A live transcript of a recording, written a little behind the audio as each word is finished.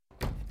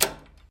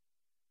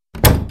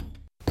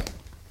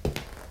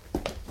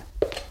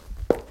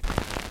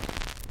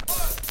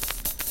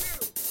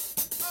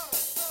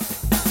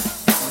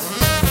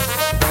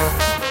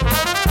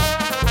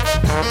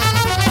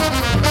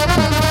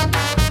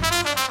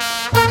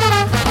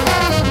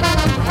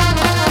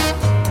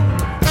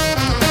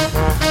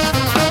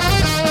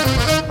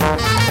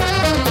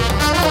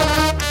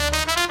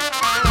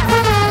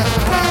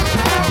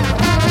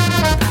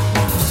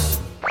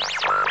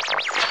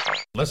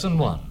Lesson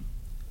 1.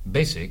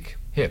 Basic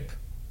Hip.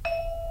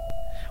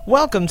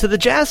 Welcome to the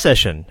Jazz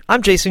Session.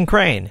 I'm Jason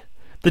Crane.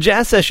 The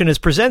Jazz Session is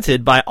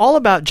presented by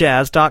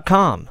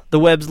AllAboutJazz.com, the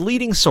web's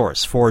leading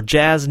source for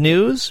jazz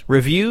news,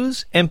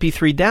 reviews,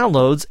 MP3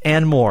 downloads,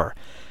 and more.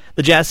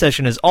 The Jazz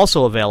Session is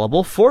also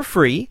available for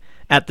free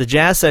at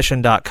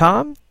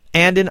thejazzsession.com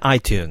and in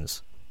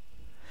iTunes.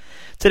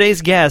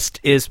 Today's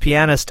guest is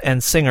pianist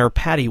and singer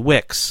Patti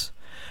Wicks.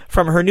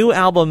 From her new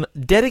album,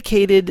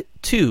 Dedicated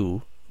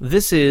To,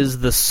 this is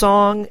The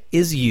Song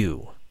Is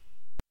You.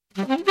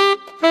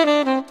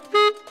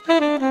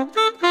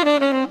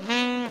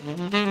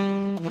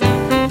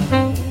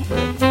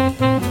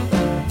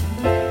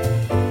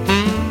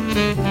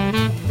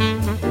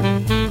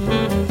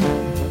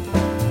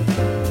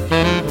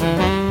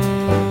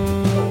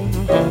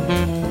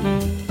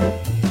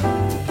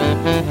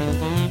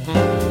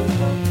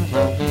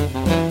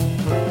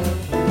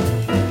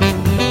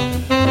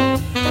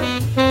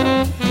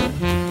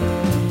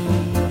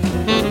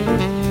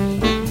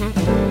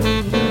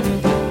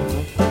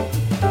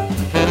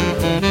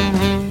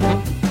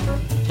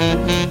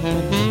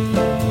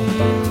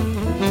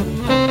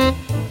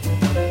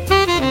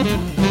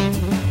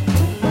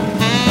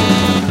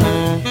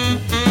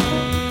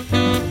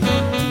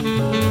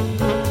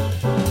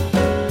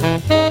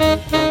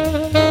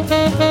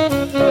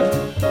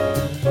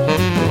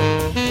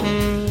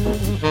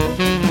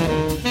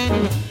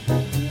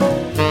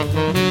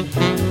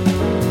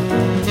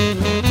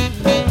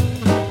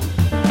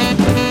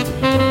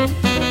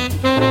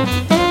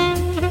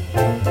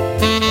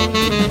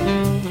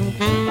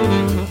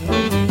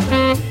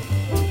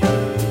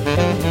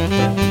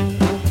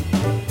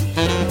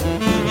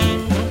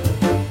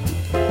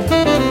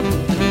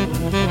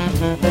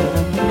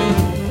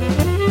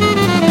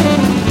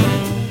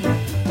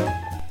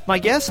 My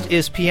guest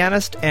is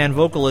pianist and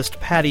vocalist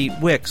Patti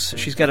Wicks.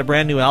 She's got a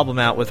brand new album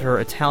out with her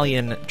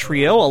Italian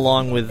trio,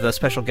 along with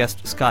special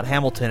guest Scott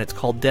Hamilton. It's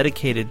called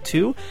Dedicated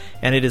To,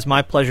 and it is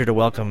my pleasure to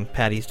welcome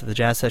Patti to the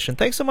Jazz Session.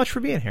 Thanks so much for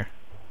being here.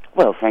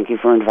 Well, thank you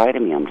for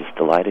inviting me. I'm just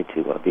delighted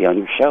to be on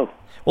your show.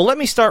 Well, let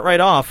me start right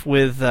off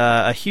with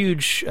a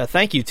huge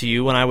thank you to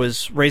you. When I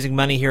was raising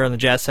money here on the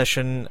Jazz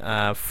Session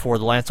for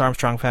the Lance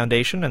Armstrong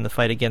Foundation and the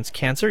fight against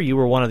cancer, you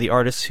were one of the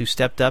artists who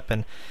stepped up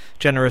and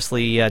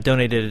generously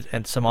donated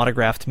some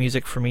autographed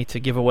music for me to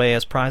give away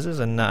as prizes,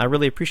 and I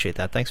really appreciate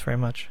that. Thanks very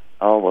much.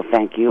 Oh, well,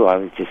 thank you. I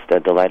was just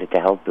delighted to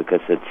help because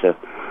it's a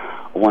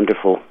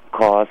wonderful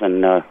cause,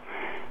 and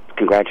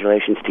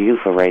congratulations to you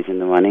for raising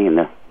the money and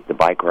the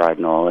bike ride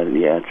and all. And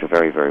yeah, it's a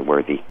very, very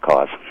worthy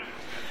cause.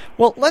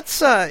 Well,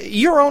 let's.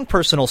 Your own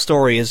personal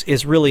story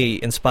is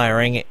really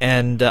inspiring,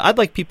 and I'd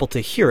like people to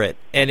hear it.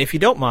 And if you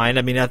don't mind,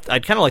 I mean,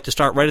 I'd kind of like to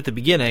start right at the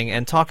beginning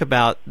and talk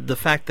about the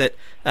fact that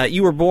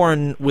you were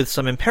born with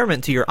some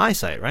impairment to your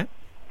eyesight, right?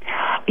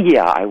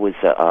 Yeah, I was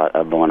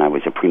born. I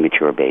was a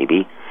premature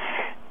baby.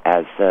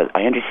 As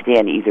I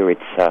understand, either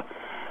it's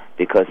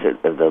because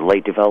of the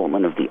late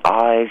development of the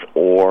eyes,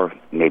 or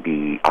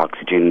maybe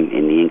oxygen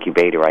in the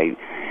incubator. I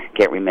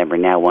can't remember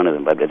now one of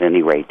them, but at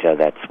any rate,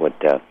 that's what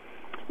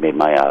made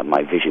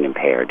my vision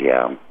impaired.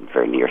 Yeah, I'm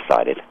very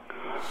nearsighted.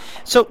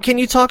 So can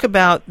you talk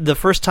about the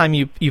first time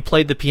you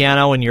played the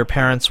piano and your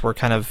parents were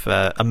kind of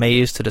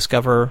amazed to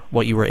discover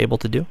what you were able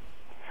to do?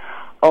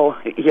 Oh,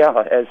 yeah,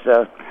 as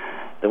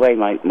the way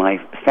my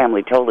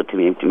family told it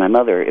to my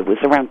mother, it was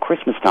around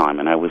Christmas time,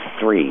 and I was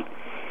 3.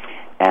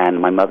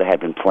 And my mother had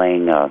been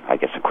playing, I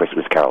guess, a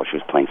Christmas carol. She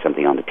was playing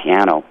something on the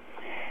piano,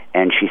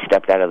 and she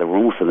stepped out of the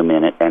room for the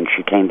minute, and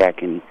she came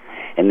back in.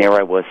 And there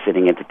I was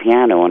sitting at the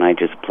piano, and I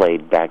just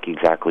played back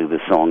exactly the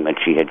song that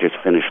she had just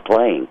finished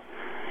playing.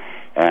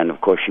 And,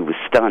 of course, she was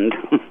stunned,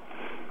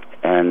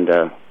 and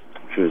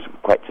she was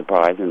quite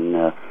surprised.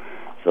 And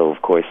so,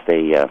 of course,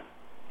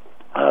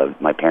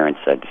 my parents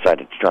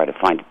decided to try to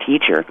find a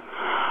teacher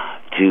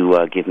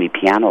to give me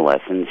piano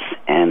lessons,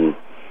 and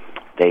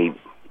they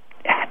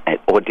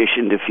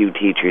auditioned a few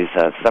teachers.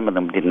 Some of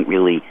them didn't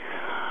really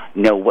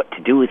know what to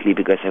do with me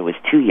because I was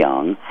too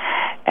young,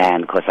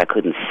 and of course I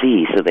couldn't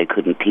see, so they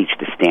couldn't teach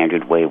the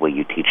standard way where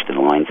you teach the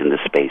lines and the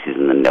spaces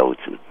and the notes.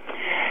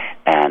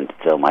 And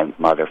so my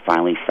mother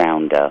finally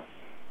found a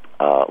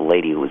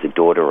lady who was a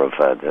daughter of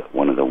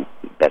one of the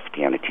best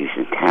piano teachers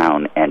in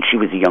town, and she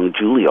was a young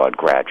Juilliard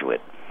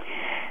graduate.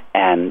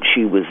 And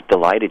she was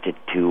delighted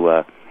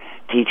to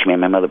teach me.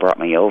 My mother brought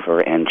me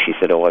over, and she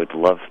said, "Oh, I'd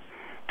love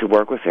to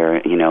work with her,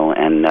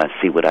 and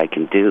see what I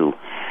can do."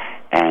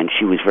 And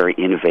she was very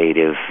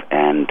innovative,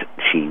 and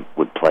she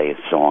would play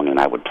a song, and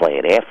I would play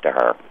it after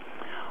her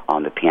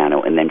on the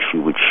piano, and then she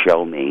would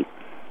show me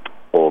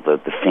all the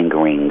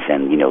fingerings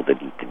and, the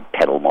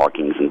pedal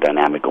markings and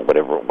dynamic or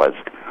whatever it was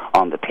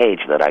on the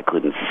page that I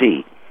couldn't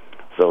see.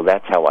 So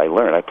that's how I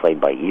learned. I played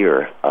by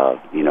ear,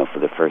 for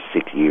the first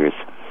 6 years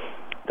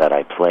that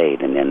I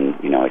played, and then,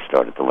 I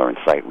started to learn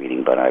sight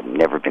reading, but I've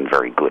never been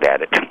very good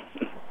at it.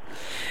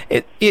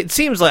 It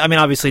seems like, I mean,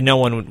 obviously no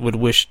one would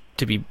wish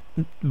to be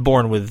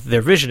born with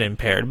their vision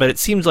impaired, but it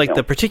seems like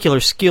the particular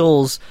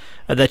skills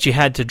that you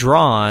had to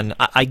draw on,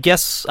 I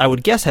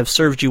would guess have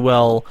served you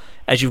well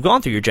as you've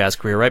gone through your jazz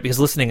career, right? Because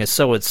listening is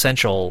so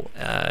essential,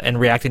 and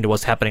reacting to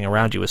what's happening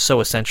around you is so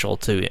essential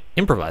to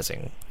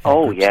improvising.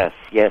 Oh, yes,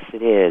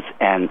 it is.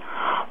 And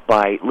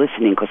by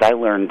listening, because I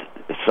learned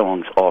the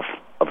songs off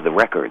of the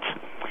records,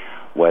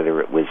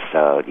 whether it was,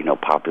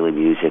 popular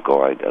music,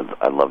 or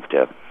I loved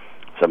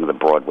some of the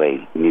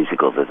Broadway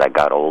musicals as I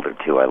got older,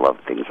 too. I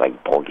loved things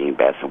like Ball Game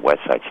Bass and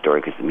West Side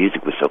Story, because the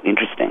music was so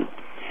interesting.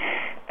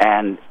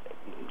 And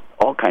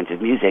all kinds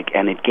of music,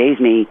 and it gave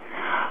me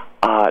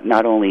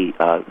not only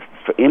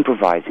for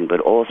improvising, but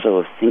also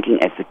of thinking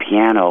as the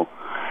piano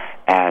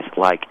as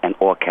like an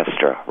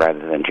orchestra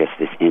rather than just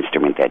this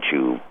instrument that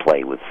you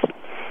play with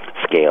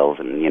scales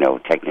and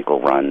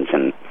technical runs,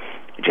 and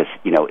just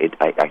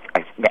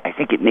I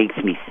think it makes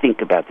me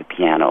think about the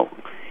piano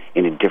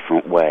in a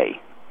different way.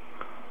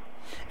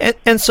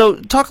 And so,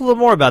 talk a little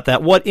more about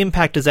that. What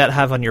impact does that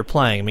have on your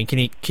playing? I mean, can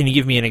you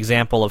give me an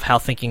example of how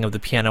thinking of the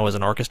piano as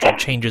an orchestra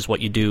changes what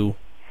you do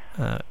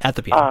at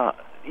the piano?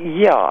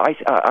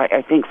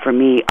 I think for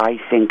me, I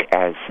think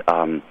as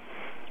an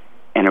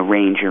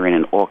arranger and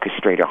an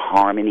orchestrator,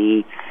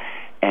 harmony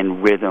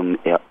and rhythm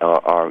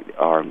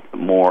are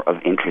more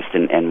of interest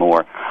and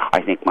more,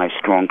 I think, my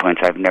strong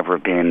points. I've never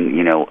been,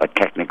 a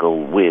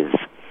technical whiz.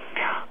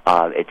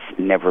 It's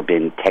never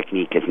been,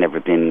 technique has never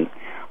been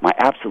my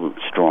absolute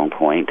strong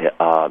point. If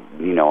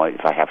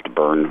I have to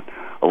burn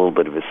a little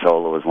bit of a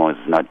solo, as long as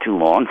it's not too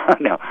long,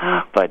 no.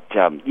 But,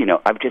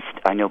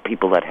 I know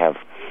people that have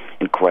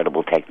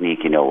incredible technique,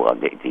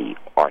 the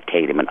Art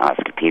Tatum and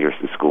Oscar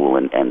Peterson school,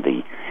 and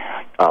the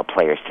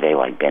players today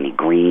like Benny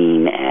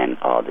Green and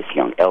this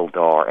young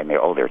Eldar, and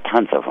there are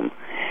tons of them,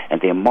 and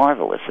they're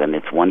marvelous, and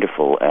it's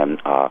wonderful, and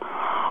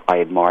I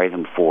admire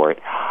them for it,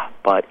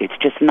 but it's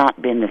just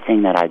not been the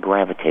thing that I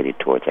gravitated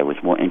towards. I was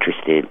more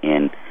interested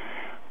in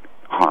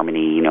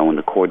harmony, and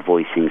the chord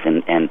voicings,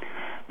 and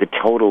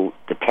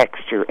the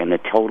texture and the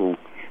total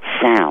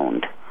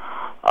sound,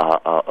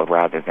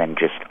 rather than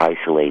just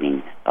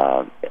isolating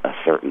a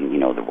certain,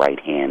 the right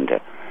hand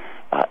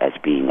as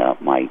being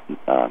my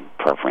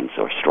preference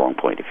or strong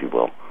point, if you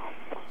will.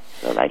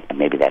 So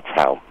maybe that's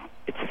how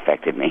it's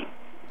affected me.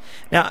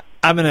 Now,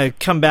 I'm going to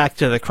come back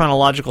to the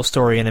chronological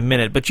story in a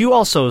minute, but you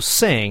also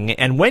sing,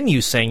 and when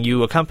you sing,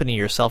 you accompany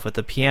yourself at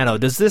the piano.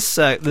 Does this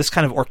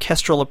kind of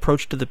orchestral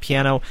approach to the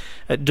piano,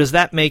 does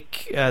that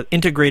make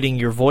integrating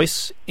your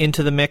voice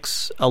into the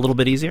mix a little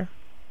bit easier?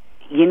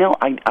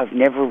 I've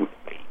never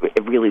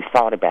really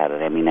thought about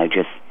it. I mean, I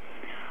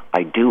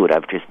do it.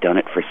 I've just done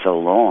it for so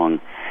long,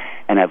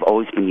 and I've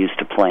always been used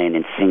to playing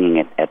and singing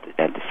it at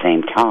the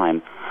same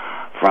time,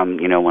 from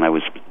when I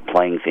was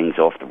playing things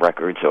off the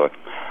records or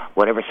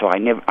whatever. So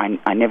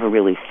I never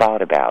really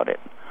thought about it.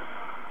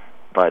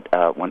 But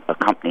when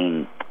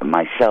accompanying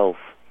myself,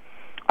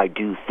 I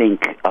do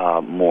think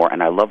more,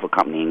 and I love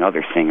accompanying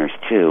other singers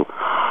too.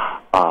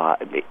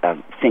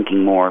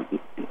 Thinking more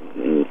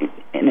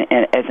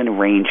as an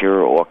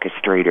arranger or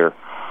orchestrator,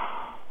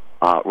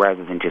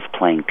 rather than just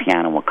playing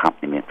piano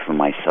accompaniment for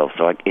myself.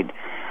 So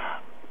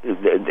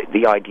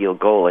the ideal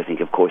goal, I think,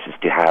 of course, is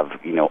to have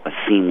a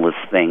seamless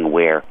thing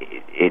where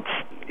it's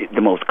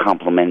the most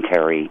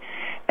complementary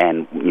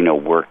and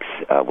works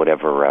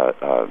whatever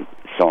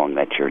song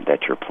that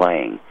you're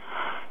playing.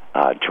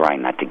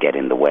 Trying not to get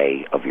in the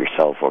way of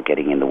yourself or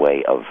getting in the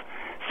way of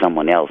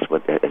someone else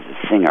as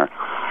a singer.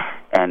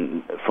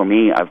 And for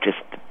me, I've just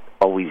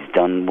always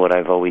done what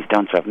I've always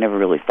done, so I've never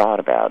really thought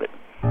about it.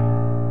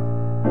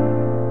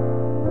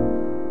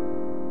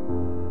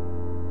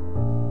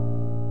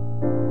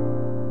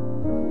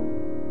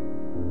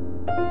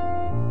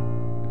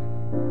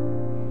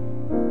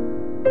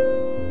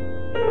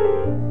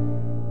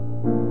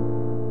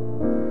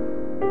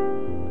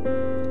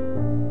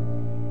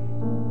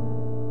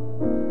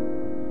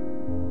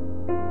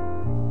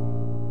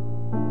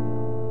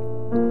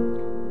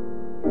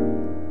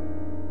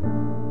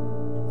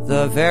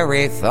 The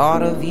very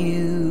thought of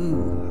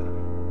you,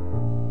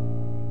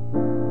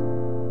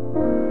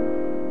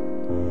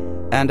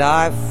 and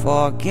I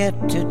forget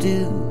to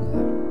do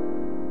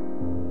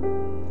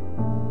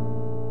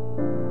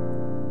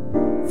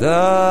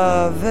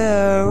the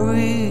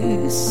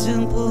very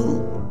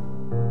simple,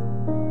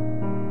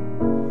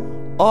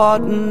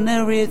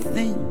 ordinary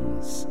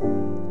things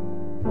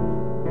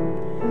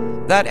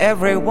that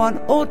everyone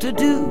ought to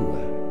do.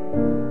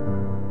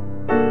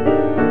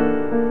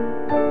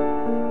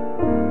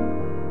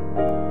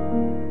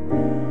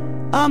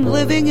 I'm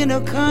living in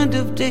a kind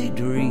of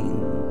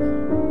daydream.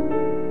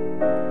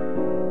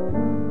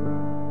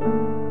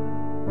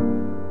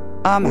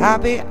 I'm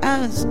happy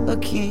as a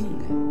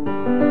king,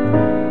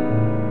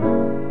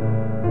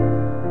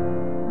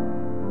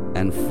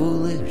 and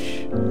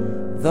foolish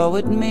though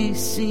it may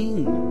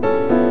seem,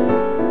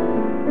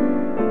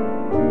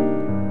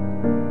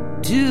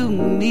 to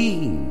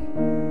me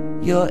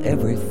you're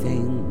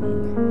everything.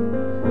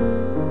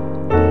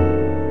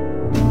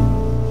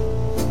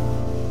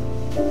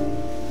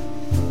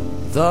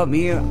 the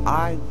mere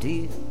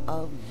idea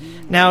of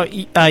you. Now,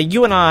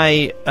 you and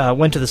I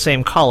went to the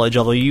same college,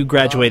 although you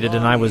graduated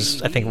and I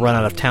was, I think, run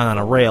out of town on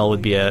a rail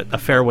would be a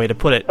fair way to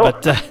put it.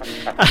 But,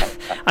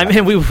 I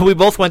mean, we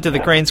both went to the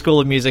Crane School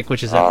of Music,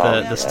 which is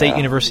at the State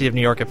University of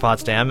New York at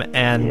Potsdam,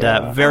 and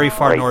very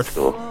far north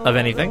of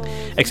anything,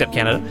 except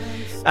Canada.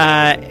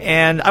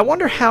 And I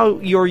wonder how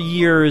your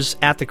years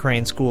at the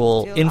Crane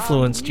School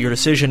influenced your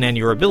decision and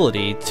your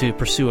ability to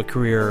pursue a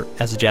career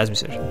as a jazz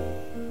musician.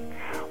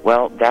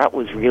 Well, that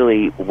was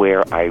really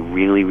where I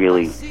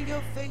really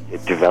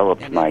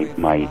developed my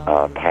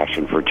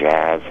passion for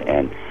jazz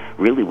and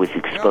really was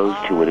exposed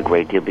to it a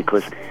great deal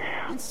because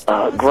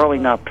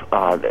growing up,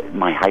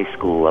 my high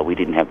school, we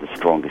didn't have the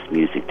strongest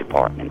music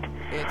department,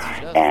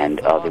 and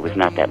there was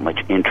not that much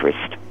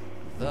interest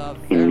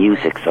in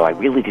music, so I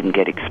really didn't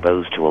get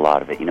exposed to a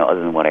lot of it, other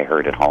than what I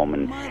heard at home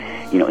and,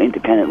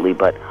 independently.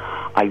 But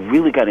I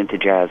really got into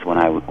jazz when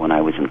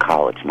I was in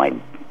college. My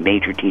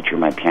major teacher,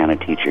 my piano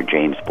teacher,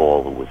 James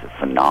Ball, who was a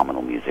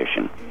phenomenal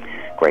musician,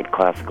 great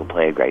classical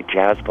player, great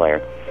jazz player.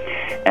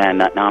 And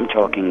now I'm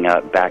talking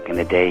back in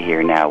the day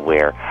here now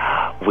where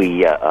we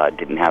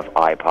didn't have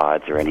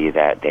iPods or any of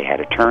that. They had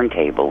a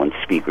turntable and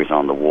speakers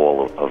on the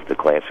wall of the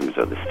classrooms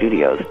or the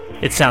studios.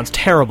 It sounds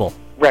terrible.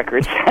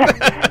 Records.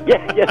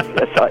 yes.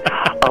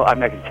 I'm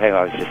not going to tell you,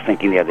 I was just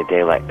thinking the other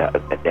day, like,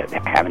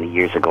 how many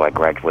years ago I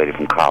graduated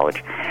from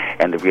college,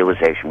 and the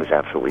realization was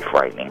absolutely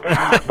frightening.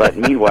 But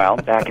meanwhile,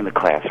 back in the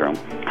classroom,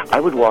 I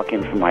would walk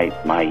in for my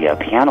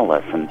piano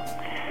lesson,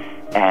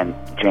 and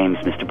James,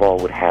 Mr. Ball,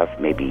 would have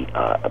maybe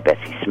a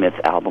Bessie Smith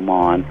album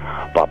on,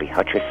 Bobby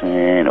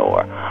Hutcherson,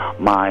 or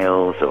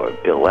Miles, or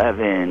Bill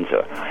Evans,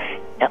 or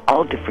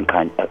all different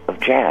kinds of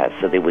jazz.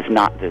 So there was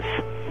not this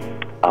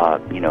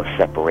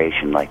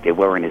separation. Like there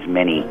weren't as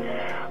many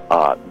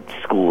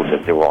schools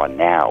as there are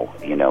now,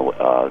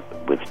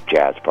 with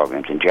jazz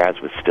programs. And jazz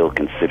was still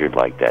considered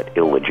like that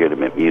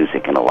illegitimate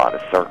music in a lot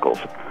of circles.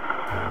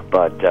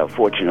 But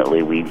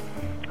fortunately, we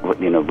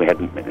had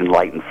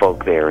enlightened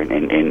folk there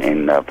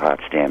in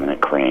Potsdam and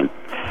at Crane.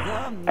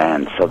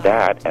 And so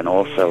that, and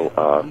also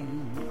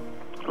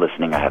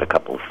listening, I had a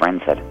couple of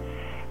friends that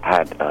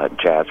had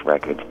jazz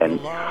records, and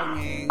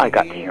I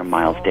got to hear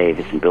Miles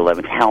Davis and Bill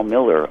Evans. Hal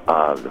Miller,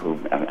 who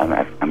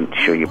I'm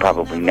sure you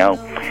probably know.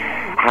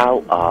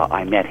 How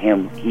I met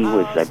him, he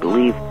was, I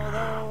believe,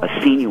 a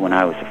senior when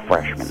I was a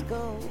freshman.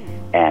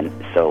 And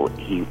so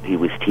he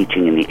was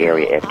teaching in the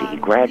area after he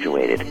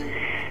graduated.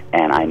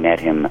 And I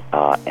met him,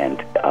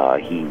 and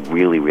he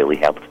really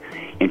helped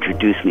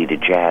introduce me to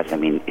jazz. I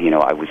mean,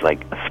 I was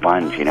like a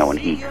sponge, and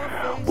he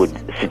would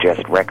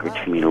suggest records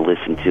for me to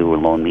listen to or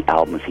loan me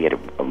albums. He had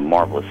a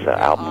marvelous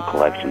album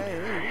collection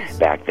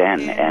back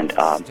then, and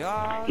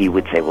he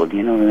would say, well,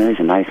 there's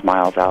a nice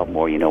Miles album,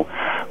 or,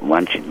 why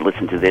don't you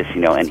listen to this,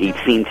 and he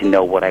seemed to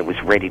know what I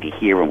was ready to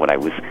hear and what I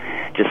was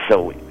just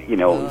so,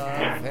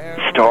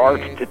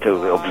 starved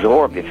to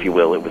absorb, if you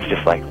will. It was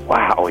just like,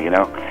 wow,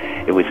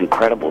 it was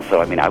incredible. So,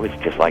 I mean, I was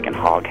just like in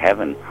hog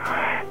heaven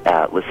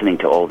listening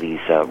to all these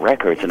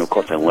records, and of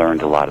course I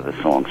learned a lot of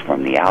the songs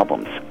from the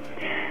albums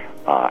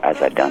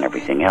as I'd done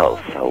everything else.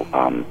 So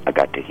I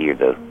got to hear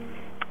the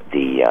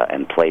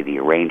and play the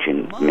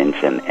arrangements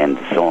and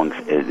the songs,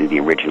 the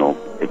original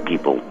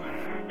people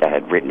that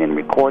had written and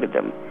recorded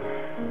them.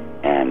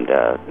 And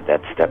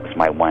that was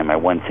my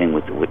one thing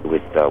with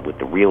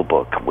the real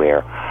book,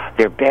 where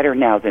they're better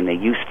now than they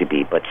used to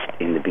be. But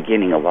in the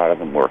beginning, a lot of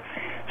them were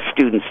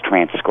students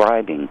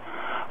transcribing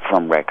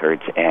from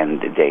records,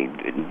 and they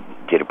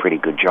did a pretty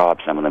good job.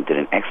 Some of them did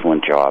an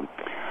excellent job.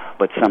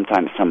 But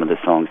sometimes some of the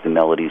songs, the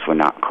melodies were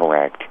not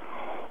correct,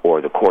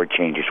 or the chord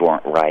changes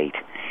weren't right,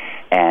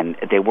 and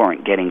they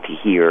weren't getting to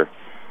hear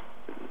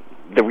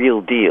the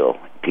real deal.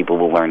 People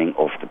were learning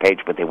off the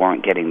page, but they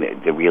weren't getting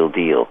the real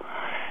deal.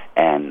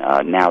 And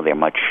now they're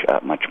much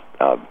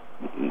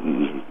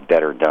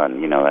better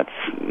done. That's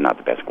not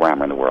the best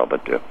grammar in the world,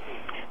 but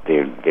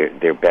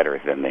they're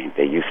better than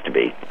they used to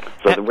be.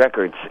 So the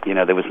records,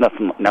 there was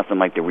nothing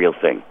like the real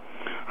thing.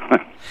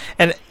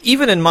 And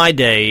even in my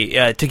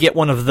day, to get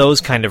one of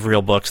those kind of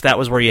real books, that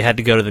was where you had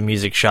to go to the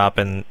music shop,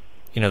 and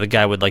the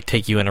guy would like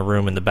take you in a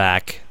room in the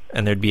back,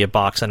 and there'd be a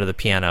box under the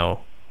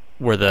piano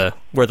where the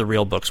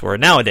real books were.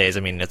 Nowadays, I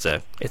mean, it's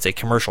a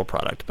commercial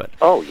produdt, but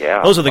oh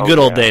yeah, those are the good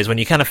old days when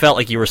you kind of felt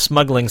like you were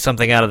smuggling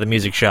something out of the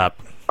music shop.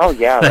 Oh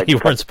yeah, that you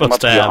weren't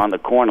supposed to have on the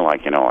corner,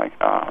 like you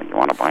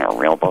want to buy a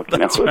real book.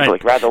 That's It was right.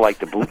 like rather like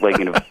the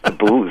bootlegging of the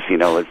booze.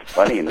 It's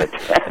funny in that.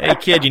 Hey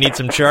kid, you need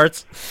some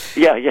charts?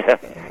 Yeah.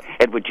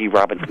 Edward G.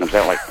 Robinson comes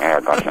out like, I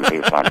got some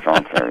people on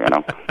charts here,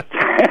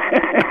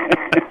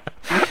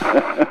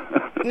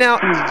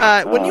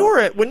 Now, when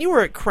you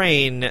were at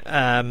Crane,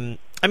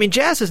 I mean,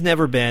 jazz has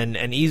never been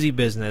an easy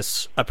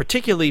business,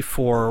 particularly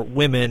for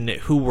women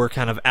who were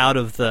kind of out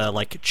of the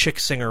like chick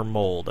singer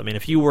mold. I mean,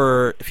 if you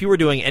were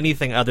doing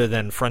anything other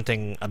than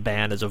fronting a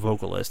band as a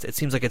vocalist, it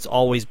seems like it's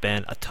always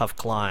been a tough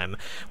climb.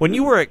 When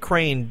you were at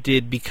Crane,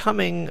 did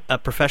becoming a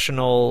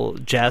professional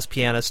jazz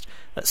pianist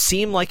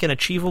seem like an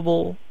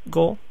achievable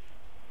goal?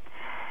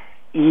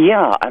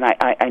 Yeah, and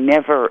I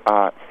never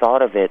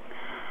thought of it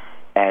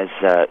as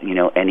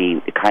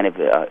any kind of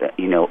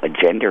a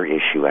gender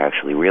issue,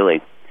 actually,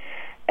 really.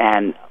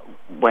 And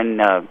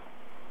when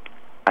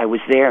I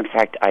was there, in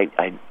fact,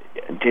 I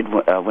did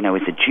when I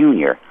was a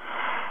junior.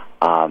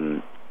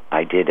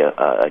 I did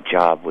a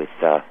job with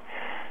the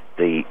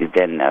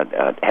then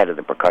head of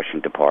the percussion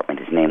department.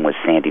 His name was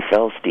Sandy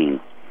Feldstein,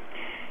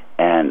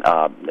 and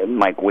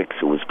Mike Wicks,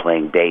 who was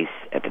playing bass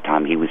at the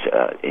time, he was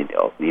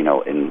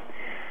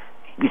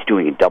he was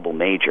doing a double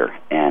major,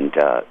 and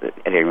at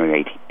any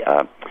rate,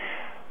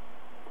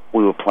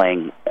 we were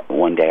playing.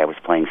 One day I was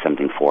playing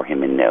something for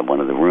him in one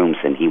of the rooms,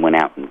 and he went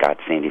out and got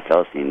Sandy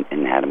Feldstein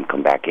and had him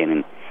come back in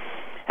and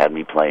had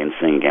me play and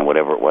sing again,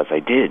 whatever it was I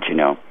did,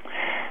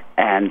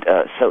 And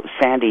so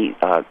Sandy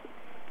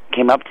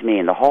came up to me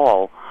in the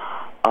hall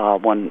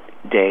one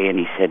day, and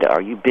he said,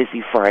 "Are you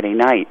busy Friday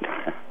night?"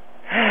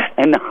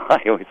 And I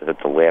always have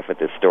to laugh at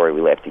this story.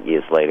 We laughed at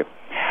years later.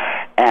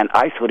 And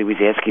I thought he was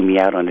asking me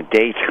out on a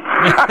date.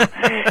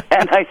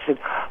 And I said,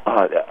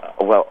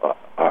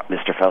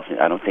 Mr. Feldstein,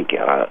 I don't think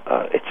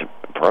it's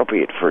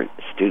appropriate for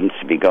students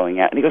to be going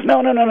out. And he goes,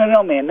 no, man,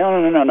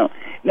 no.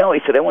 No, he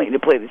said, I want you to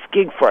play this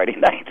gig Friday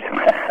night.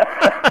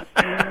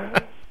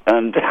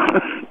 And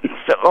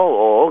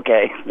so,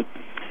 okay.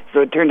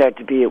 So it turned out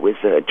to be, it was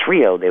a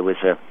trio. There was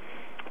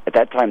at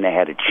that time they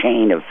had a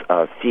chain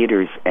of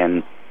theaters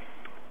and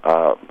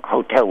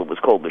hotel. It was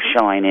called the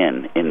Shine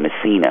Inn in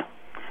Messina,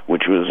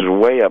 which was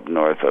way up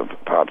north of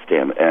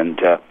Potsdam. And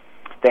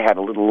they had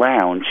a little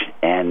lounge,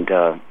 and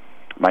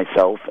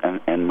myself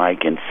and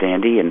Mike and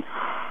Sandy, and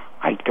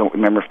I don't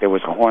remember if there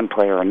was a horn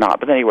player or not.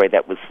 But anyway,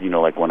 that was,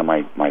 like one of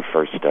my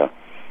first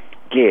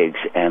gigs.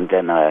 And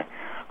then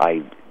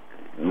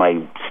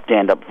my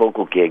stand-up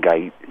vocal gig,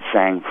 I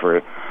sang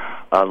for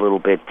a little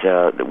bit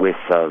with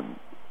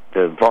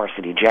the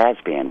Varsity Jazz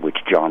Band, which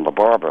John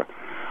LaBarbera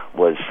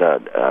was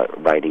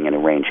writing and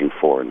arranging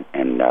for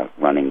and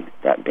running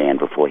that band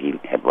before he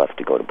had left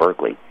to go to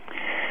Berkeley.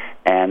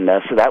 And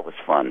so that was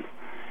fun.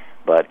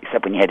 But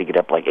except when you had to get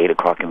up like 8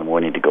 o'clock in the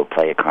morning to go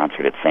play a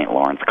concert at St.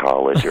 Lawrence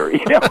College, or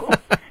yeah,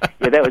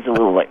 that was a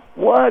little like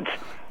what?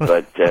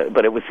 But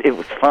it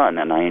was fun,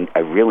 and I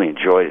really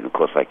enjoyed it. And of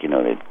course, like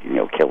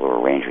Killer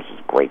Arrangers is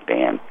a great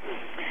band,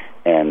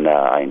 and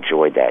I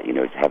enjoyed that.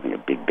 Having a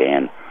big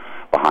band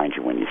behind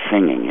you when you're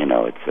singing.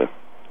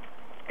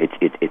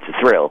 It's a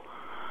thrill.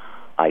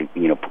 I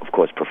of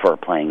course prefer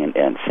playing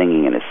and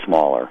singing in a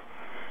smaller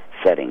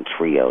setting,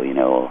 trio.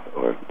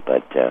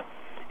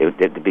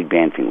 The big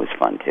band thing was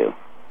fun too.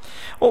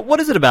 Well, what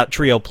is it about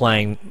trio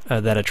playing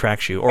that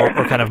attracts you, or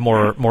kind of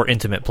more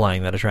intimate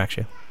playing that attracts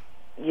you?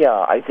 Yeah,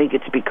 I think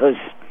it's because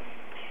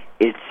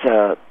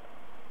it's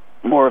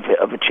more of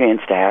a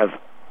chance to have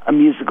a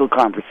musical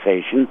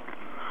conversation.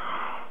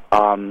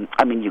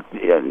 I mean,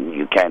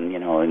 you can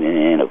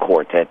in a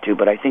quartet too,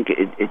 but I think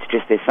it's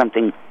just there's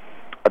something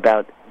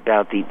about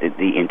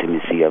the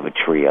intimacy of a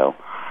trio,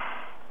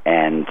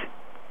 and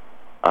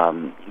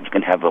you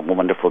can have a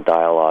wonderful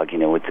dialogue,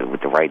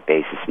 with the right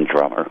bassist and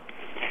drummer,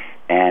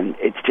 and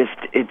it's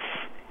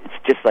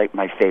just like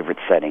my favorite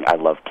setting. I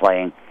love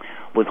playing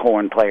with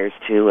horn players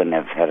too, and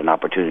I've had an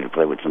opportunity to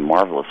play with some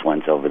marvelous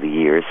ones over the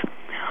years.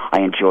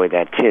 I enjoy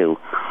that too,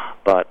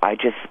 but I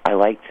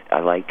like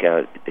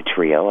the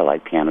trio. I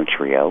like piano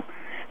trio,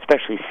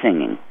 especially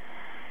singing.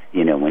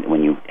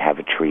 When you have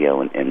a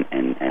trio and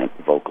a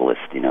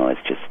vocalist,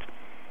 it's just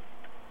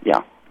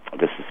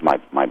this is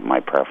my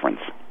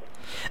preference.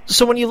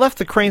 So when you left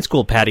the Crane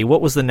School, Patti,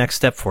 what was the next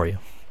step for you?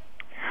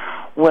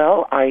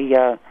 Well,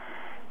 I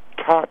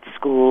taught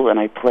school, and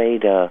I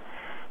played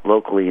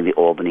locally in the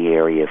Albany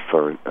area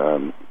for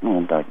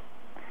about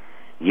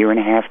a year and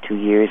a half, 2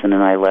 years, and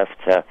then I left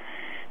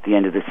the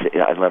end of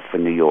I left for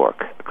New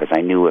York, because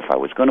I knew if I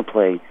was going to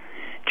play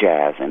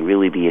jazz and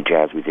really be a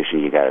jazz musician,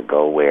 you got to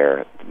go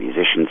where the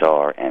musicians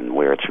are and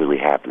where it's really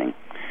happening.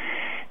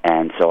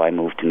 And so I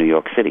moved to New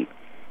York City,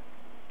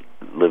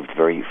 lived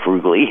very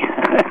frugally,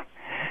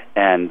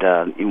 and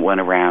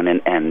went around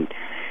and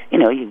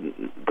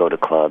you go to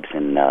clubs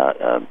and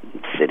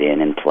sit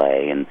in and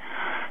play and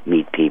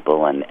meet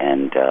people, and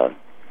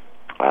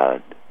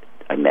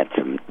I met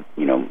some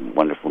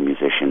wonderful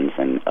musicians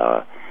and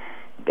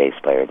bass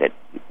player that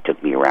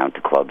took me around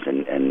to clubs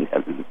and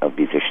of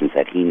musicians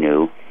that he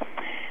knew,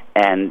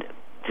 and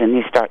then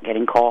you start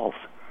getting calls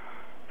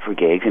for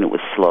gigs, and it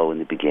was slow in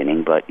the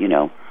beginning, but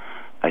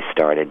I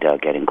started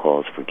getting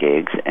calls for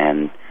gigs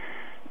and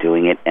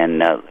doing it,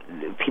 and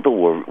people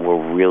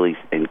were really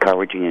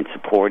encouraging and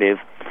supportive.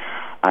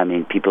 I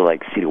mean, people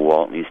like Cedar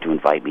Walton used to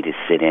invite me to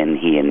sit in.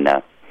 He and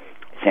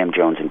Sam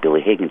Jones and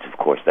Billy Higgins, of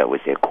course, that was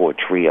their core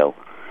trio.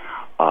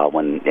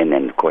 And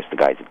then of course the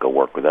guys would go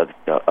work with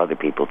other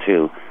people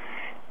too.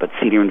 But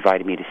Cedar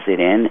invited me to sit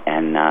in,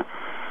 and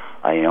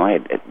I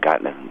had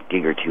gotten a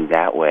gig or two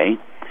that way,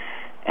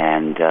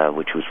 and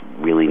which was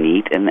really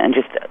neat. And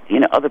just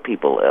other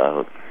people.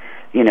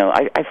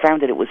 I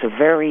found that it was a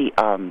very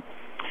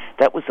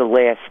that was the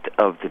last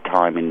of the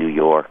time in New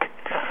York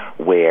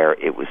where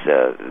it was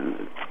a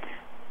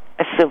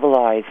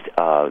civilized,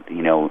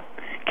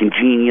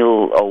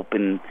 congenial,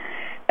 open,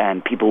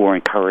 and people were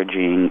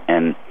encouraging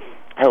and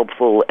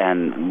helpful,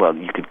 and, well,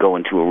 you could go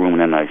into a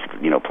room and I,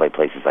 play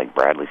places like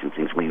Bradley's and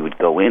things where you would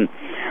go in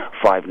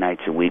 5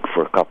 nights a week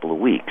for a couple of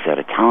weeks at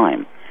a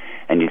time,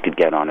 and you could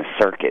get on a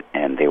circuit,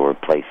 and there were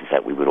places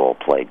that we would all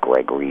play,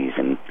 Gregory's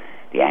and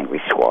the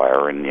Angry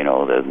Squire, and,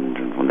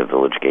 when the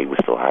Village Gate was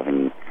still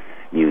having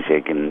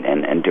music,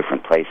 and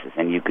different places,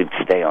 and you could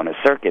stay on a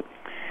circuit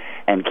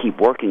and keep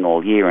working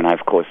all year. And I,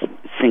 of course,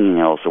 singing,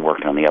 I also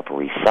worked on the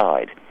Upper East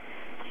Side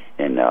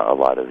in a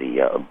lot of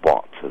the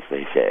bots, as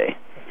they say.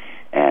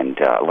 And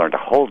I learned a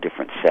whole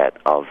different set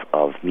of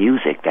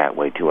music that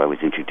way, too. I was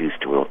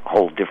introduced to a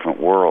whole different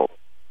world.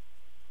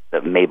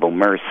 Mabel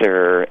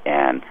Mercer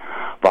and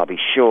Bobby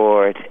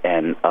Short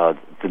and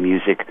the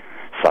music,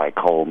 Cy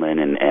Coleman,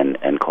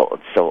 and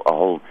so a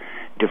whole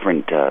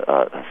different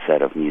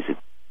set of music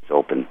is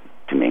open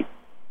to me.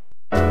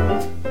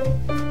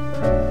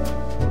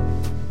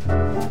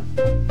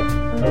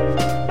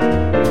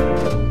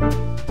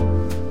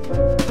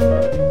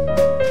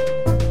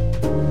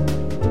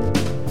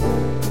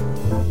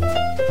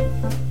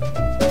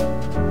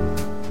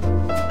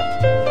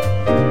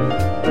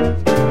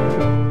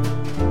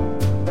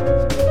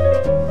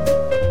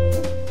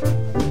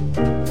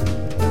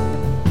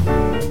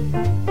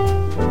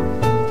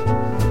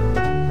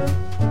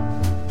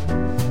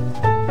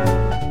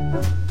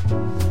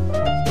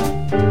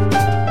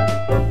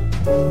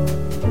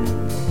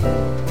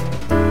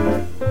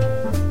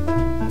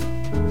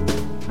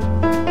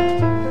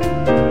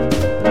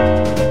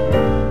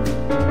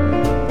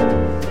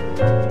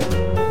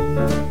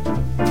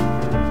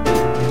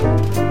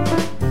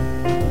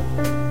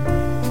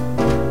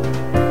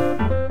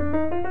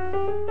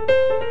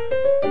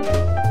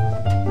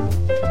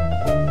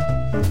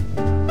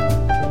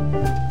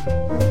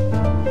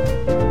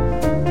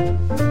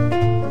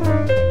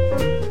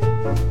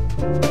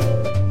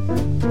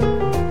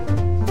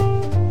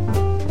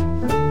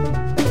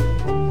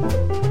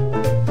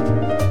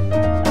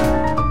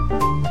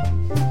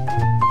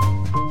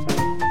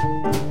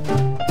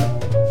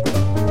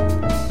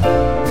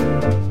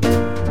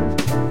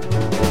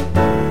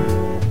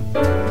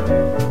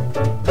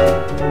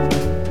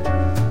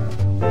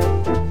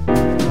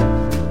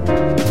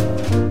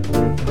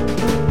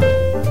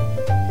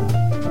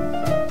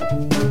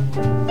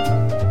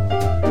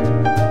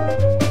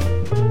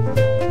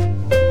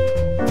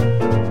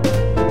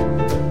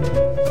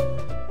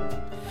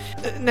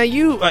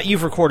 Now,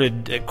 you've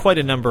recorded quite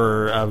a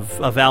number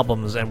of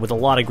albums and with a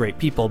lot of great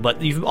people,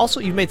 but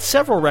you've made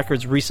several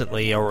records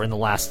recently or in the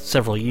last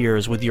several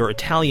years with your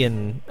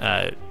Italian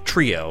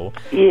trio.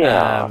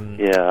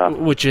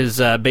 Which is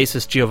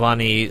bassist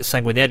Giovanni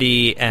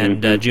Sanguinetti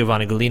and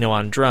Giovanni Gallino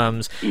on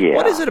drums. Yeah.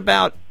 What is it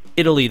about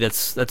Italy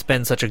that's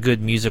been such a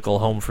good musical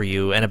home for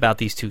you, and about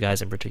these two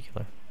guys in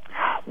particular?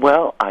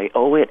 Well, I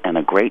owe it and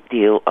a great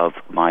deal of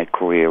my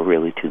career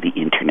really to the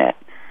Internet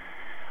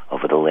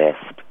over the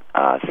last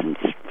since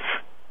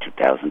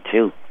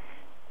 2002.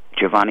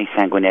 Giovanni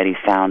Sanguinetti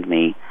found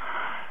me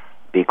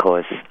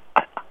because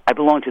I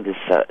belong to this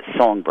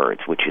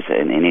Songbirds, which is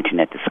an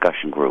Internet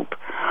discussion group.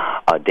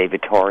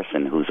 David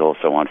Torreson, who's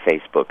also on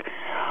Facebook,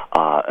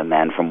 a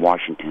man from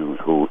Washington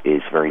who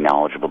is very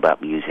knowledgeable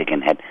about music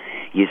and had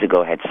years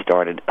ago had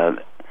started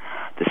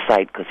the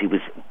site because he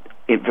was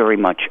very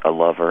much a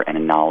lover and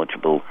a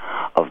knowledgeable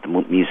of the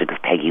music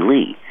of Peggy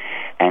Lee.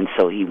 And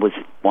so he was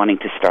wanting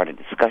to start a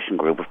discussion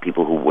group of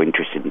people who were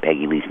interested in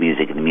Peggy Lee's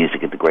music and the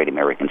music of the Great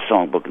American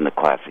Songbook and the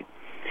classic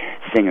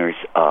singers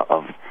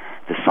of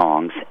the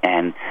songs.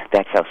 And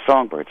that's how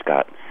Songbirds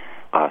got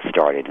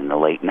started in the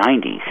late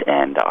 90s.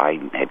 And I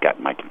had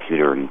gotten my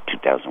computer in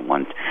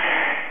 2001.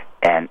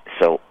 And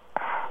so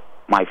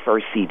my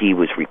first CD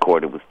was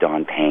recorded with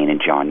Don Payne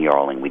and John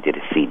Yarling. We did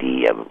a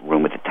CD,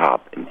 Room at the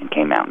Top, and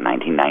came out in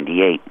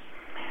 1998.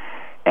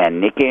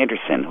 And Nick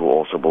Anderson, who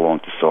also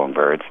belonged to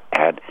Songbirds,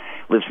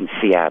 lives in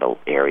Seattle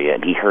area,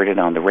 and he heard it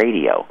on the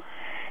radio,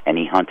 and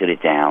he hunted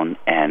it down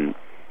and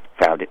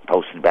found it,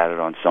 posted about it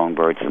on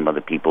Songbirds and some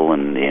other people,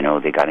 and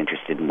they got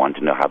interested and wanted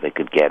to know how they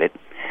could get it.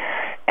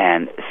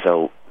 And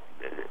so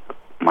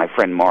my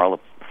friend Marla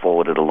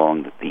forwarded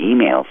along the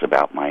emails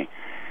about my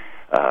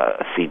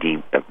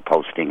CD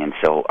posting, and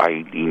so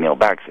I emailed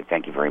back, said,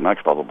 thank you very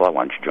much, blah, blah, blah,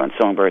 why don't you join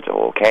Songbirds?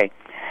 Oh, okay.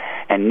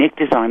 And Nick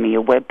designed me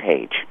a web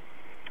page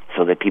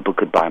so that people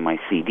could buy my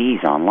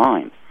CDs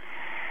online.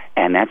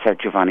 And that's how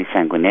Giovanni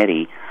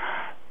Sanguinetti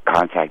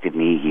contacted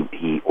me.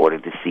 He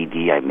ordered the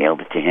CD. I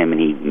mailed it to him, and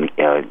he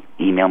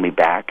emailed me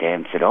back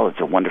and said, oh, it's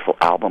a wonderful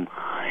album.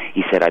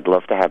 He said, I'd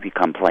love to have you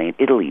come play in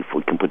Italy if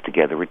we can put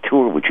together a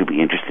tour. Would you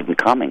be interested in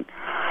coming?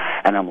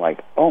 And I'm like,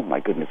 oh, my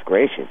goodness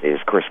gracious,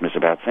 there's Christmas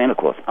About Santa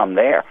Claus. I'm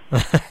there.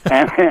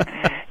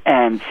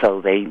 And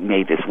so they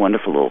made this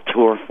wonderful little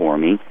tour for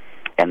me.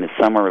 And the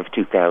summer of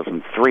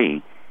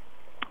 2003,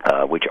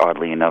 which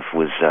oddly enough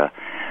was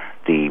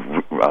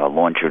the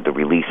launch of the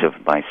release of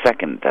my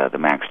second, the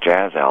Max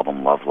Jazz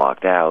album, Love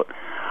Locked Out,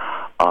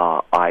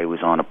 I was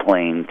on a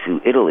plane to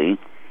Italy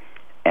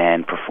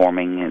and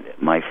performing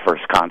my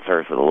first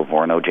concert for the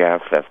Livorno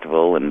Jazz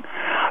Festival and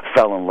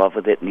fell in love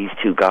with it. And these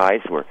two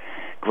guys were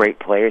great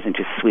players and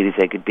just sweet as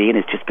they could be, and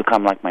it's just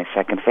become like my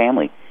second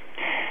family.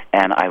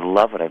 And I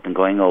love it. I've been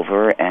going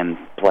over and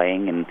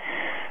playing and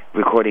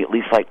recording at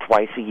least like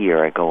twice a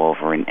year. I go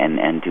over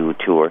and do a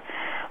tour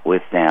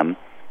with them,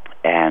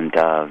 and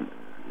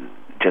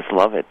just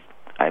love it.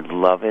 I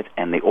love it,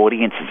 and the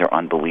audiences are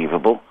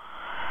unbelievable.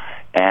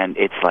 And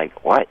it's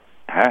like, what?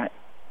 Huh?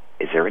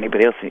 Is there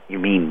anybody else? You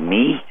mean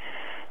me?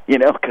 You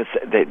know, because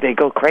they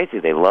go crazy.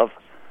 They love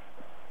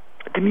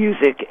the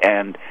music,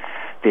 and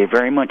they're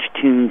very much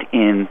tuned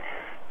in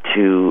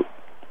to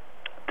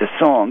the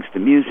songs, the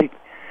music,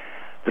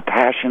 the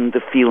passion,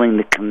 the feeling,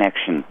 the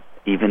connection.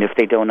 Even if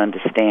they don't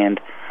understand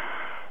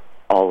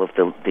all of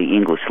the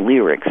English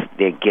lyrics,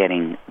 they're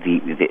getting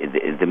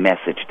the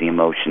message, the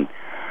emotion,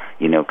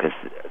 you know, because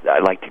I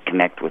like to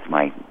connect with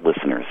my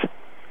listeners.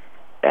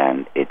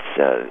 And it's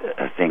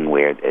a thing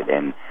where,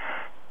 and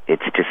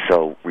it's just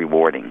so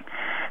rewarding.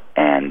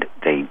 And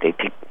they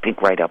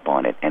pick right up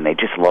on it, and they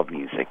just love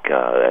music,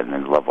 and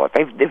they love art.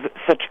 They've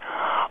such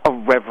a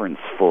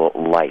reverence-full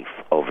life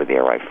over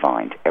there, I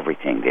find.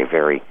 Everything. They're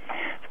very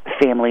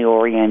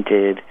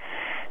family-oriented,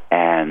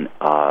 and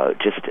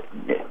just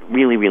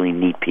really, really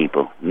neat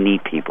people,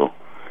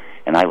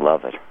 and I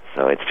love it.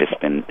 So it's just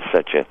been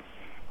such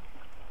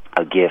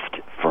a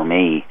gift for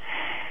me,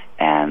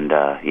 and,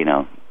 you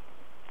know,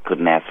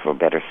 couldn't ask for a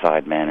better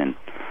sideman, and,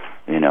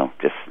 you know,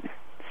 just...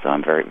 So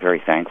I'm very,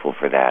 very thankful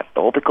for that,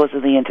 all because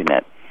of the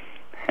Internet.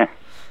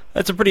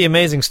 That's a pretty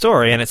amazing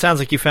story, and it sounds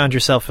like you found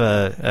yourself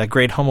a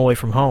great home away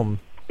from home.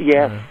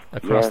 Yes.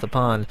 Across the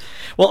pond.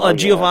 Well,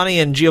 Giovanni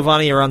and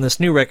Giovanni are on this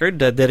new record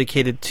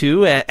dedicated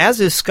to, as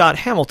is Scott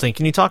Hamilton.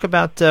 Can you talk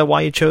about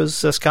why you chose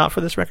Scott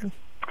for this record?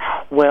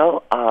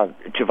 Well,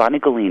 Giovanni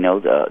Galino,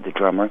 the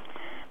drummer,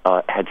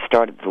 had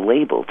started the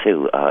label,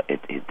 too.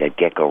 That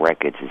Gecko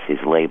Records is his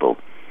label.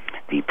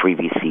 The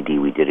previous CD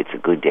we did, It's a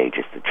Good Day,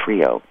 just the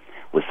trio,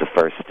 was the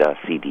first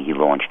CD he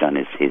launched on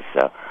his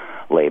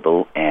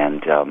label.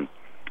 And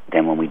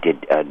then when we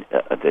did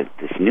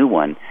this new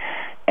one,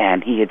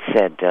 and he had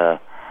said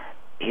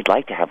he'd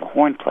like to have a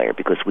horn player,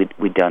 because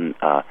we'd done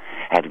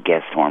had a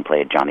guest horn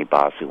player, Johnny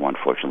Boss, who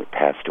unfortunately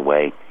passed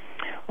away,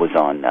 was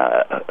on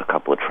a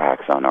couple of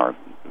tracks on our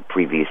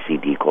previous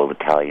CD called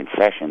Italian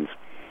Sessions,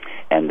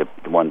 and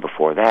the one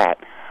before that,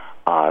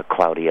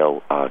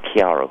 Claudio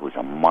Chiaro, who's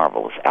a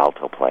marvelous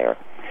alto player,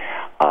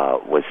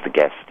 was the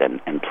guest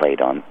and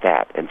played on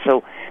that. And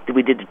so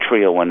we did the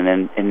trio one,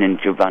 and then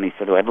Giovanni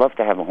said, I'd love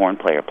to have a horn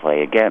player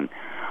play again.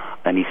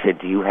 And he said,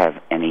 do you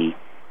have any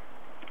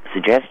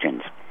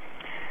suggestions?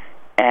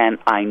 And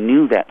I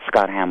knew that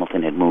Scott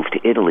Hamilton had moved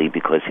to Italy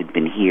because he'd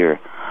been here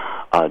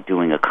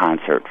doing a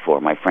concert for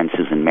my friend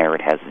Susan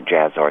Merritt, has the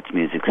Jazz Arts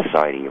Music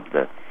Society of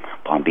the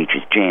Palm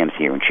Beaches Jams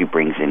here, and she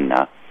brings in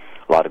a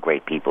lot of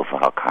great people for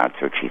her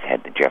concert. She's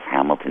had the Jeff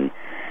Hamilton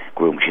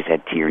group, she's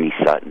had Tierney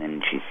Sutton,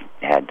 and she's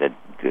had the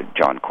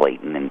John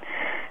Clayton and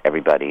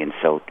everybody. And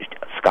so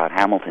Scott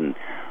Hamilton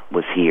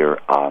was here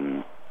a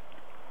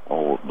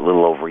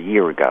little over a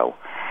year ago.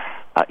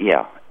 About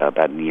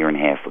a year and a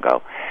half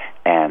ago.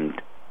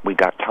 And we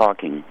got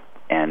talking,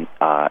 and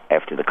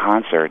after the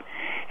concert,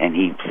 and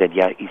he said,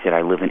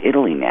 I live in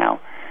Italy now.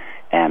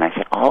 And I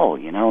said,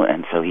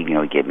 and so he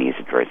gave me his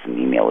address and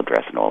email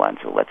address and all that, and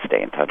so let's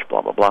stay in touch,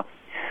 blah, blah, blah.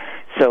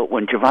 So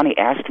when Giovanni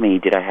asked me,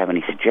 did I have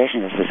any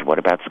suggestions, I said, what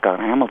about Scott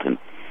Hamilton?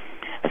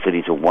 I said,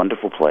 he's a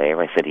wonderful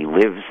player. I said, he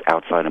lives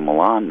outside of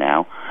Milan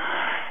now,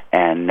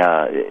 and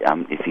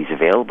if he's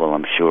available,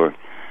 I'm sure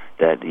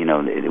that,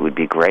 it would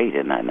be great,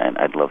 and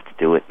I'd love to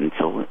do it. And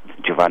so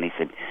Giovanni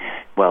said,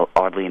 well,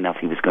 oddly enough,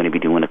 he was going to be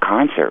doing a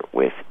concert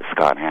with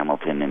Scott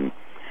Hamilton in,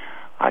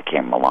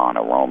 Milan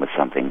or Rome or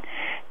something.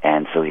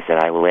 And so he said,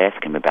 I will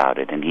ask him about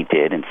it, and he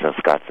did. And so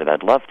Scott said,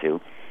 I'd love to.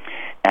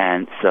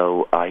 And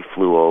so I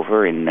flew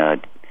over in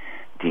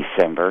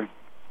December,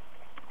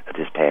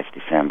 this past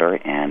December,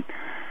 and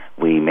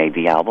we made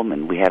the album,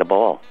 and we had a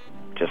ball.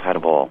 Just had a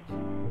ball.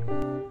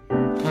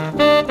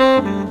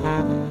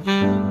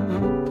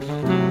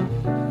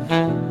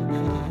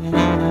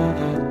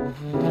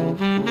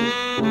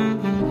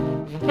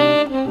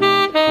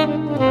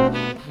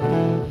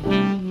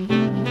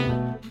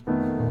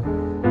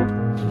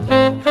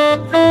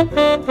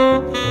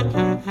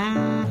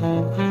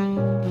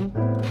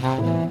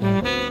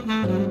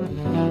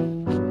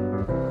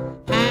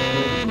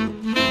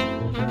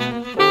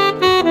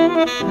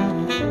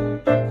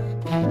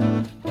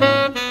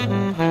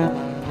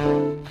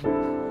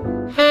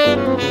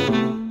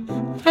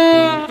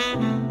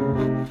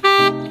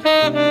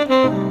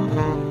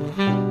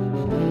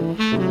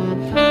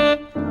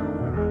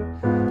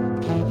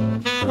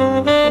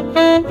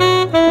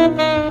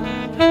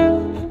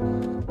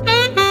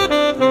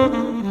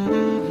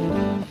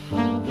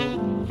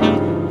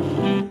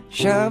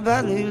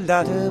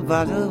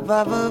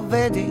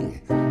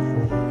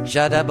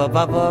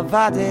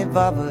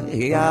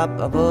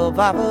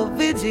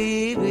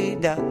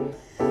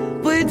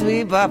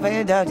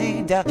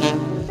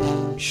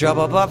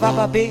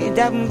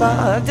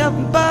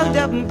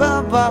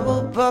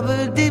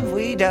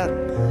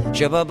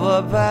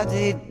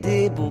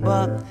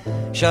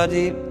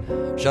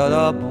 shut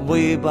up,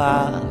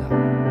 weeper.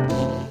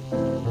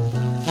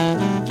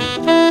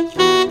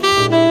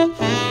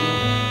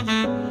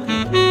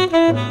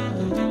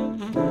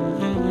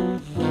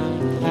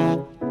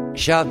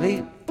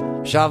 Shabby,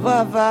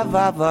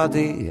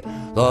 shabba-va-va-va-dee,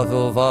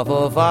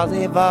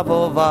 va-vo-va-vo-va-dee,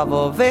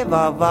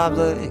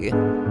 va-vo-va-vo-va-va-dee.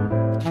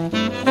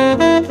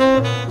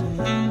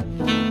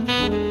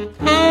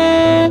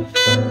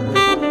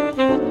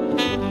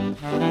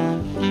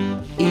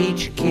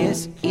 Each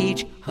kiss,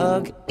 each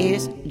hug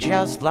is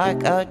just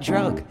like a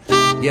drug.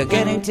 You're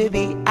getting to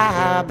be a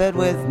habit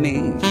with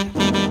me.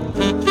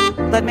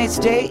 Let me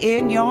stay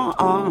in your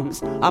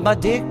arms. I'm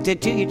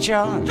addicted to your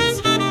charms.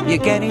 You're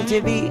getting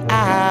to be a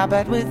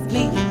habit with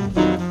me.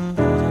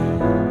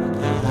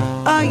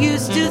 I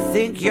used to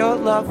think your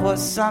love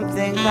was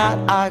something that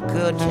I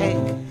could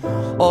take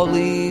or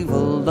leave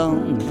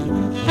alone.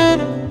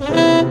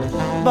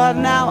 But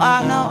now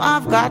I know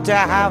I've got to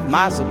have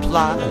my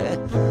supply.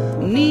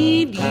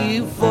 Need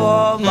you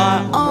for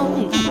my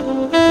own.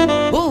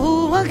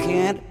 Ooh, I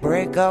can't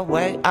break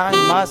away. I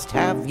must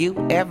have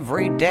you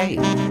every day,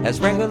 as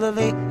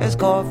regularly as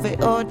coffee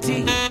or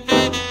tea.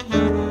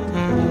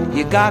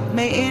 You got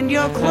me in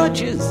your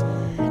clutches,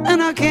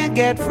 and I can't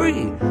get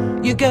free.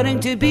 You're getting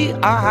to be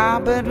a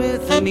habit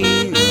with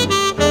me.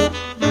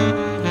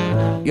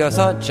 You're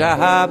such a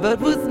habit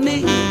with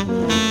me.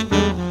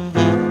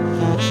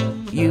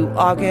 You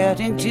are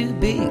getting to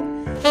be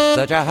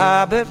such a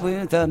habit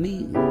with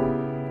me.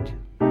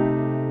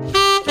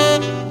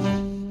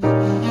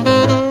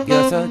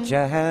 You're such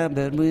a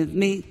habit with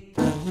me.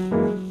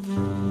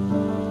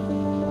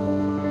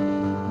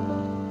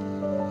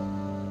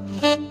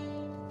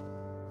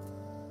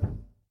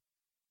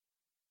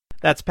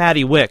 That's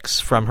Patti Wicks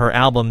from her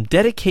album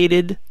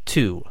Dedicated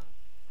To.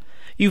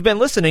 You've been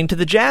listening to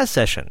The Jazz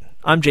Session.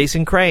 I'm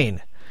Jason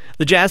Crane.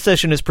 The Jazz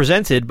Session is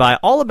presented by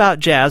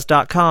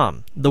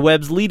AllAboutJazz.com, the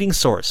web's leading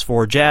source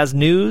for jazz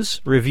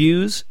news,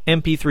 reviews,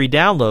 MP3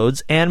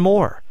 downloads, and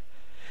more.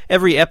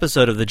 Every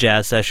episode of The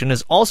Jazz Session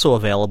is also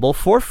available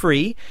for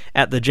free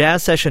at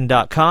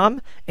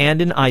thejazzsession.com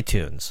and in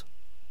iTunes.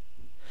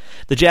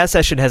 The Jazz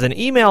Session has an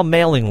email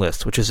mailing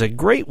list, which is a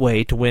great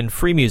way to win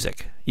free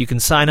music. You can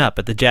sign up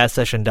at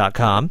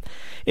thejazzsession.com.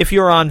 If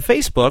you're on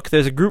Facebook,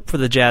 there's a group for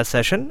The Jazz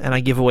Session, and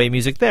I give away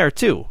music there,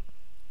 too.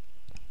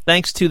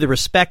 Thanks to the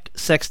Respect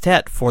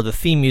Sextet for the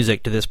theme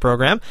music to this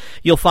program.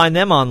 You'll find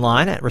them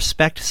online at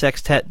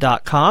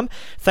respectsextet.com.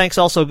 Thanks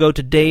also go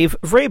to Dave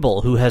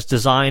Vrabel, who has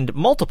designed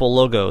multiple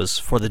logos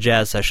for The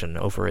Jazz Session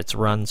over its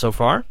run so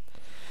far.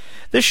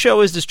 This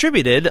show is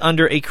distributed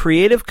under a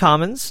Creative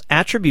Commons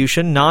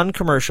Attribution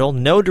Non-Commercial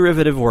No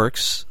Derivative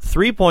Works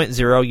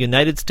 3.0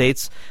 United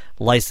States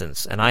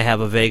license, and I have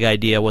a vague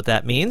idea what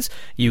that means.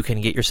 You can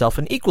get yourself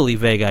an equally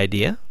vague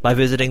idea by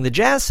visiting the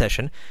Jazz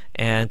Session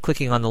and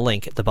clicking on the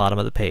link at the bottom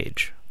of the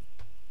page.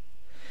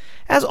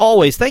 As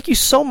always, thank you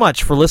so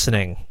much for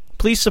listening.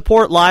 Please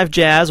support live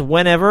jazz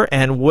whenever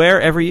and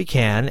wherever you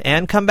can,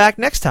 and come back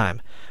next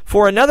time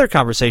for another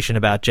conversation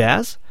about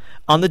jazz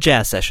on the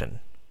Jazz Session.